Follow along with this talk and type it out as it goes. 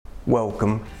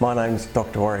Welcome, my name's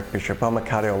Doctor Warrick Bishop. I'm a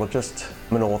cardiologist,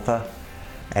 I'm an author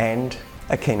and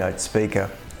a keynote speaker.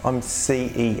 I'm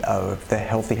CEO of the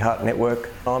Healthy Heart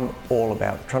Network. I'm all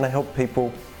about trying to help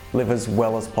people live as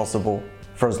well as possible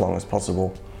for as long as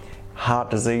possible.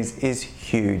 Heart disease is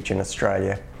huge in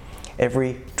Australia.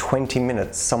 Every 20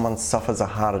 minutes someone suffers a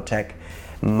heart attack.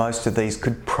 Most of these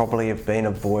could probably have been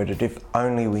avoided if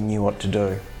only we knew what to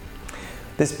do.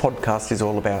 This podcast is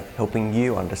all about helping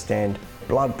you understand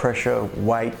blood pressure,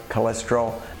 weight,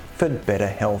 cholesterol for better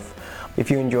health.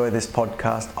 If you enjoy this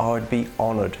podcast, I would be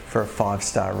honoured for a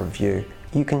 5-star review.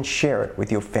 You can share it with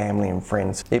your family and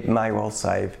friends. It may well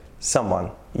save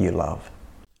someone you love.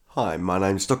 Hi, my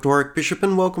name's Dr. Warrick Bishop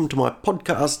and welcome to my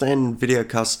podcast and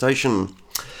videocast station.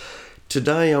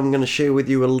 Today I'm going to share with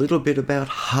you a little bit about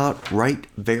heart rate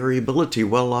variability.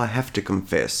 Well, I have to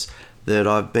confess that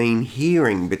I've been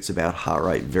hearing bits about heart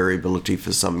rate variability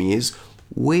for some years.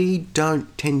 We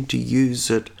don't tend to use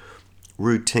it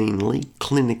routinely,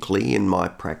 clinically in my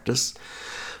practice,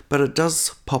 but it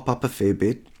does pop up a fair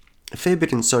bit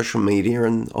in social media,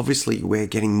 and obviously we're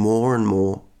getting more and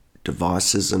more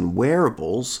devices and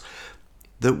wearables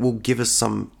that will give us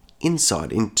some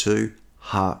insight into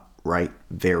heart rate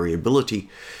variability.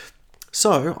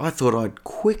 So I thought I'd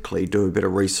quickly do a bit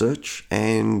of research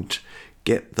and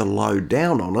get the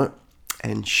lowdown on it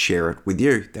and share it with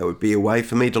you. That would be a way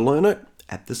for me to learn it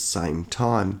at the same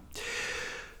time.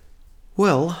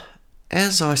 Well,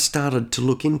 as I started to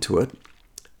look into it,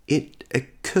 it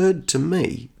occurred to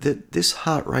me that this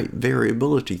heart rate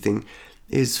variability thing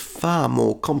is far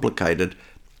more complicated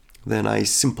than a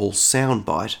simple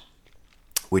soundbite,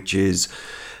 which is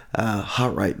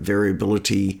heart rate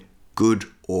variability good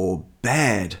or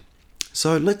bad.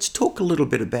 So let's talk a little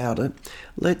bit about it.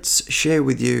 Let's share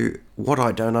with you what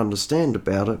I don't understand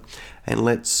about it, and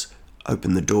let's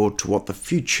open the door to what the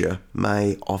future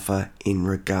may offer in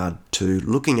regard to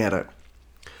looking at it.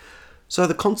 So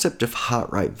the concept of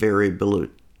heart rate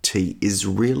variability is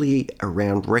really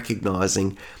around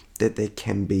recognizing that there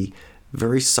can be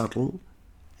very subtle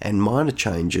and minor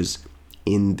changes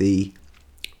in the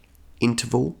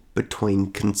interval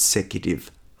between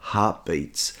consecutive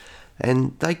heartbeats,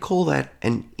 and they call that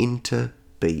an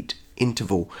interbeat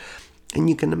interval. And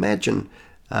you can imagine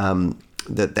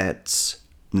that that's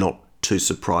not too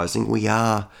surprising. We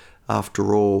are,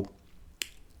 after all,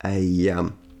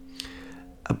 a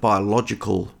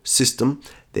biological system.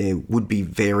 There would be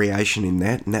variation in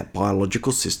that, and that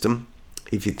biological system,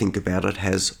 if you think about it,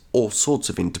 has all sorts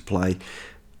of interplay,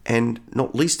 and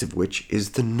not least of which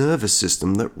is the nervous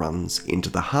system that runs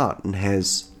into the heart and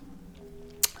has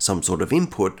some sort of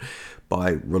input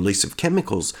by release of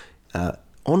chemicals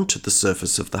onto the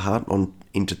surface of the heart,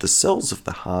 into the cells of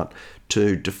the heart,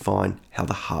 to define how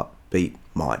the heartbeat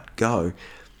might go.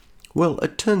 Well,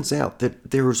 it turns out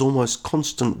that there is almost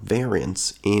constant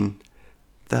variance in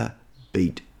the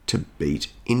beat-to-beat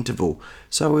interval.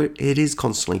 So it is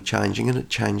constantly changing, and it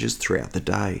changes throughout the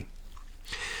day.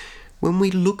 When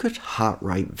we look at heart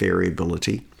rate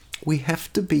variability, we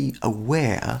have to be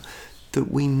aware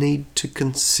that we need to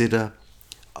consider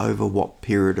over what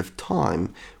period of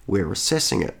time we're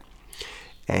assessing it.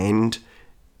 And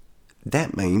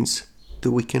that means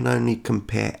that we can only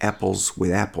compare apples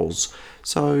with apples.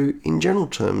 So in general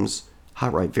terms,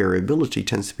 heart rate variability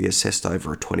tends to be assessed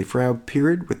over a 24-hour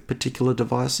period with particular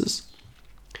devices,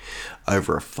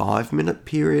 over a 5-minute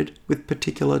period with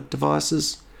particular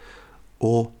devices,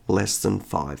 or less than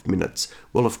 5 minutes.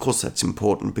 Well, of course, that's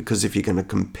important because if you're going to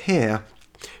compare,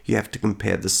 you have to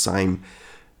compare the same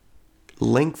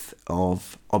length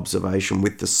of observation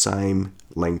with the same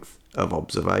length of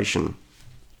observation.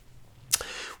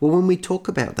 Well, when we talk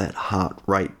about that heart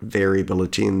rate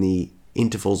variability in the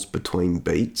intervals between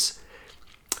beats,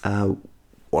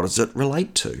 what does it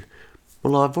relate to?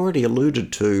 Well, I've already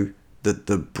alluded to that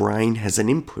the brain has an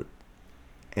input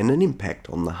and an impact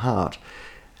on the heart,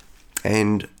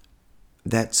 and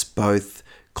that's both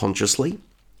consciously,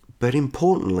 but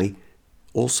importantly,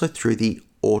 also through the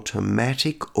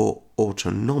automatic or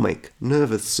autonomic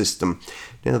nervous system.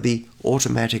 Now, the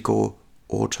automatic or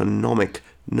autonomic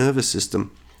nervous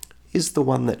system is the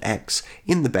one that acts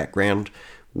in the background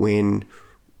when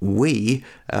we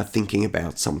are thinking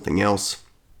about something else.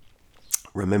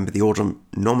 Remember, the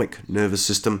autonomic nervous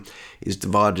system is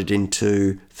divided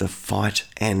into the fight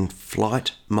and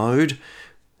flight mode.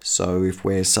 So if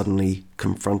we're suddenly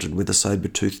confronted with a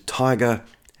saber-toothed tiger,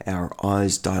 our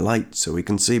eyes dilate so we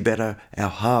can see better, our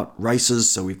heart races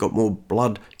so we've got more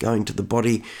blood going to the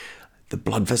body, the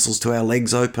blood vessels to our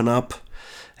legs open up,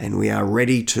 and we are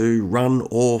ready to run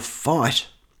or fight.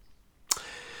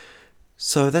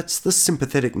 So that's the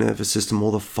sympathetic nervous system,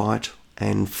 or the fight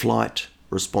and flight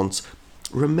response.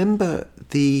 Remember,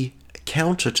 the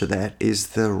counter to that is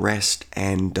the rest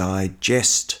and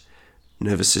digest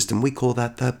nervous system. We call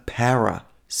that the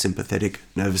parasympathetic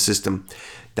nervous system.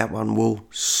 That one will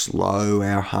slow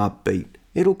our heartbeat.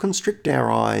 It'll constrict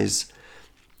our eyes.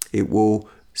 It will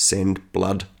send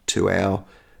blood to our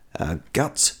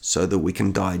guts so that we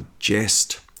can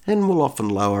digest, and will often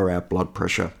lower our blood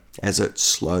pressure as it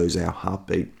slows our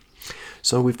heartbeat.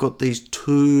 So we've got these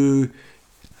two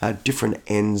different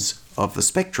ends of the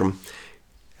spectrum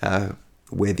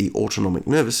where the autonomic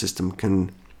nervous system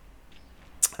can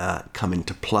come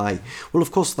into play. Well,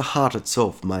 of course, the heart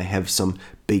itself may have some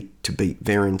beat-to-beat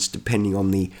variance depending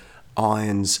on the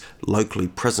ions locally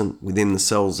present within the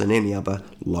cells and any other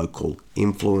local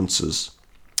influences.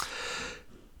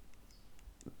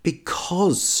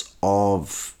 Because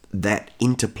of that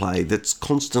interplay that's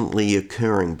constantly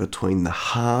occurring between the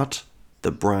heart, the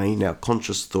brain, our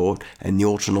conscious thought, and the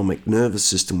autonomic nervous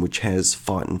system, which has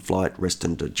fight and flight, rest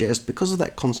and digest, because of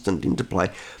that constant interplay,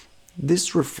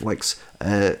 this reflects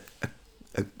an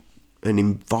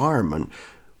environment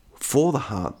for the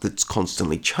heart that's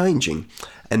constantly changing,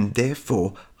 and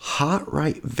therefore heart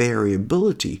rate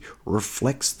variability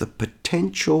reflects the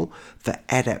potential for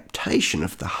adaptation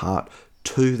of the heart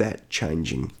to that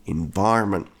changing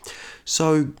environment.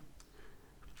 So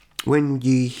when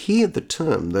you hear the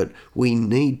term that we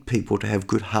need people to have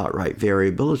good heart rate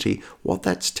variability, what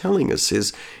that's telling us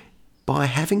is by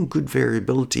having good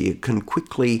variability, it can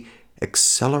quickly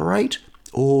accelerate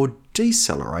or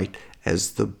decelerate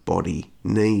as the body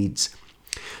needs.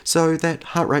 So that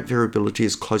heart rate variability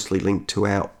is closely linked to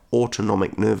our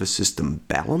autonomic nervous system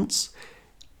balance,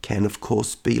 can of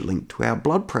course be linked to our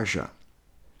blood pressure.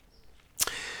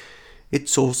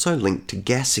 It's also linked to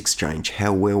gas exchange,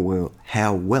 how well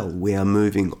we are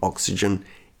moving oxygen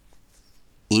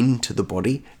into the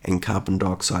body and carbon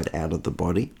dioxide out of the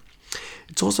body.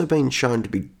 It's also been shown to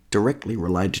be directly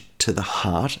related to the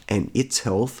heart and its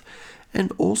health,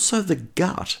 and also the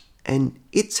gut and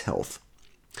its health.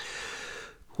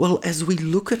 Well, as we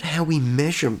look at how we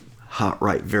measure heart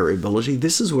rate variability,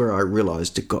 this is where I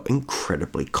realized it got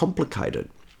incredibly complicated.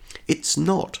 It's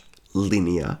not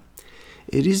linear.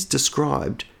 It is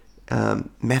described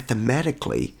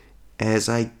mathematically as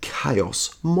a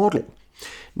chaos model.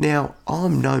 Now,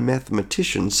 I'm no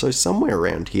mathematician, so somewhere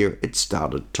around here it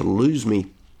started to lose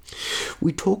me.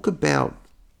 We talk about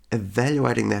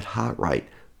evaluating that heart rate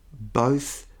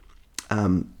both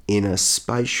in a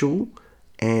spatial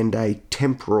and a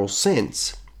temporal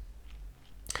sense.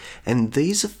 And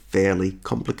these are fairly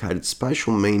complicated.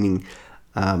 Spatial meaning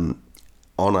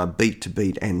on a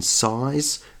beat-to-beat and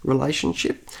size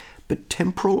relationship, but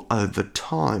temporal over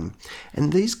time.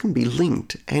 And these can be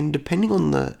linked, and depending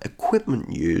on the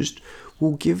equipment used,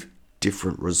 will give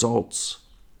different results.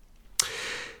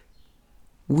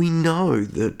 We know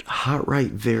that heart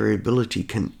rate variability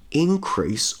can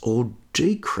increase or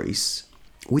decrease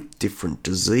with different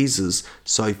diseases.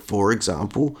 So, for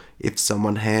example, if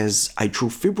someone has atrial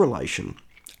fibrillation,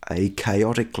 a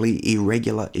chaotically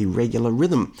irregular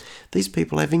rhythm, these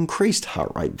people have increased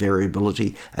heart rate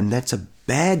variability, and that's a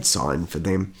bad sign for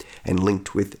them and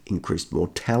linked with increased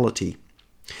mortality.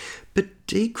 But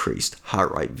decreased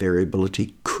heart rate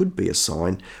variability could be a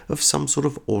sign of some sort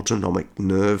of autonomic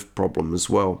nerve problem as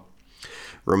well.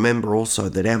 Remember also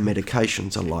that our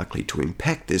medications are likely to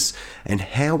impact this, and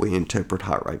how we interpret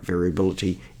heart rate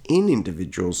variability in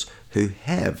individuals who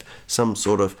have some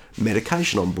sort of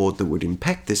medication on board that would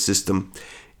impact this system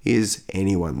is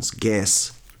anyone's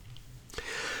guess.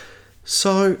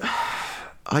 So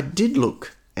I did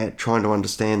look at trying to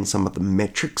understand some of the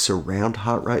metrics around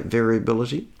heart rate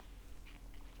variability,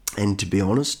 and to be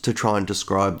honest, to try and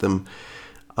describe them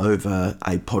over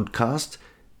a podcast,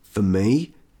 for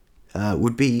me,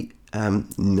 would be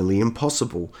nearly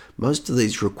impossible. Most of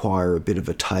these require a bit of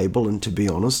a table, and to be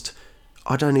honest,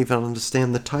 I don't even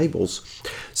understand the tables.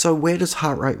 So where does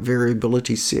heart rate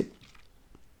variability sit?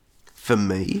 For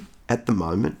me, at the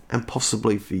moment, and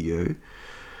possibly for you,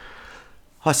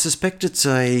 I suspect it's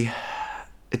a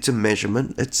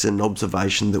measurement, it's an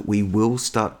observation that we will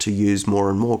start to use more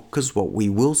and more, because what we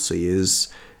will see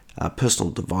is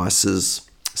personal devices,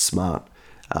 smart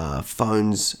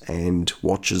phones and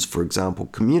watches, for example,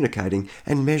 communicating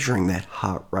and measuring that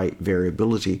heart rate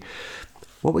variability.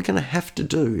 What we're going to have to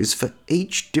do is for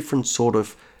each different sort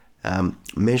of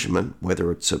measurement,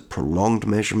 whether it's a prolonged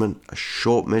measurement, a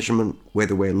short measurement,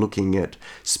 whether we're looking at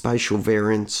spatial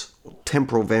variance, or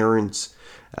temporal variance,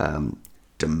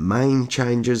 domain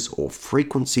changes or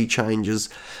frequency changes,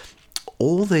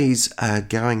 all these are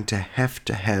going to have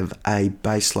a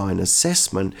baseline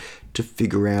assessment to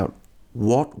figure out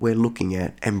what we're looking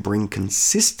at and bring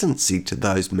consistency to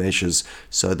those measures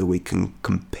so that we can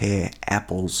compare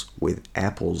apples with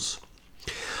apples.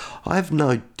 I have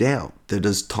no doubt that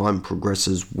as time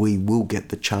progresses, we will get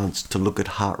the chance to look at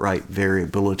heart rate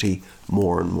variability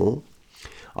more and more.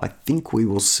 I think we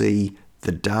will see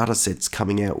the data sets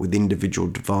coming out with individual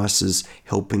devices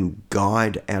helping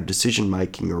guide our decision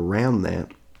making around that.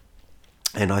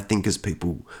 And I think as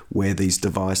people wear these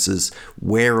devices,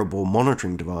 wearable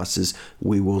monitoring devices,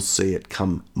 we will see it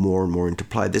come more and more into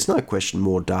play. There's no question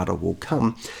more data will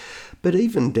come, but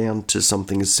even down to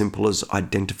something as simple as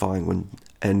identifying when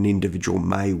an individual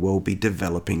may well be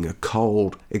developing a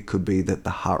cold. It could be that the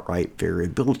heart rate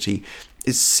variability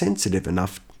is sensitive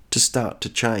enough to start to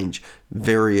change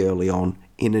very early on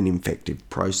in an infective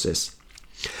process.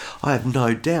 I have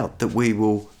no doubt that we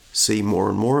will see more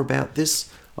and more about this.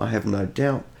 I have no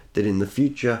doubt that in the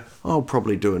future I'll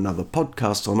probably do another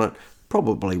podcast on it,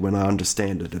 probably when I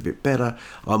understand it a bit better.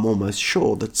 I'm almost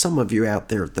sure that some of you out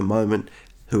there at the moment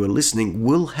who are listening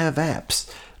will have apps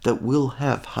that will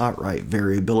have heart rate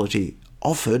variability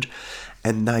offered,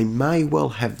 and they may well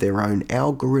have their own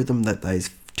algorithm that they've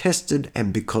tested,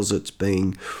 and because it's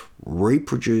being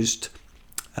reproduced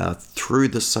through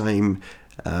the same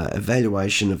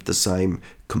evaluation of the same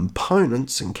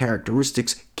components and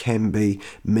characteristics, can be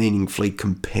meaningfully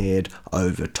compared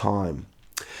over time.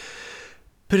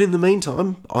 But in the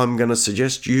meantime, I'm going to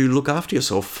suggest you look after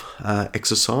yourself,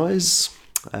 exercise,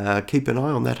 keep an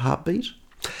eye on that heartbeat,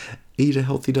 eat a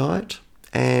healthy diet,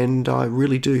 and I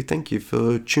really do thank you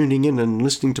for tuning in and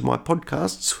listening to my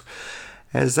podcasts,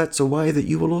 as that's a way that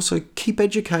you will also keep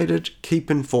educated, keep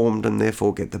informed, and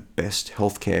therefore get the best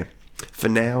healthcare. For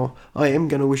now, I am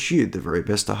going to wish you the very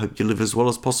best. I hope you live as well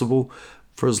as possible,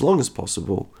 for as long as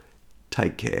possible.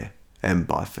 Take care, and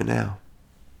bye for now.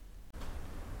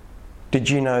 Did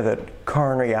you know that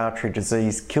coronary artery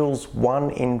disease kills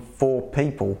 1 in 4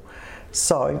 people?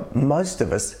 So most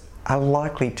of us are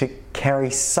likely to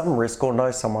carry some risk or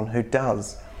know someone who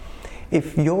does.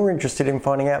 If you're interested in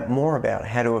finding out more about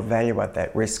how to evaluate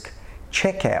that risk,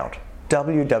 check out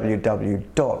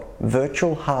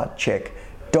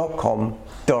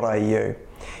www.virtualheartcheck.com.au.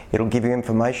 It'll give you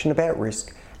information about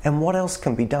risk and what else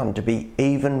can be done to be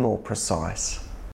even more precise.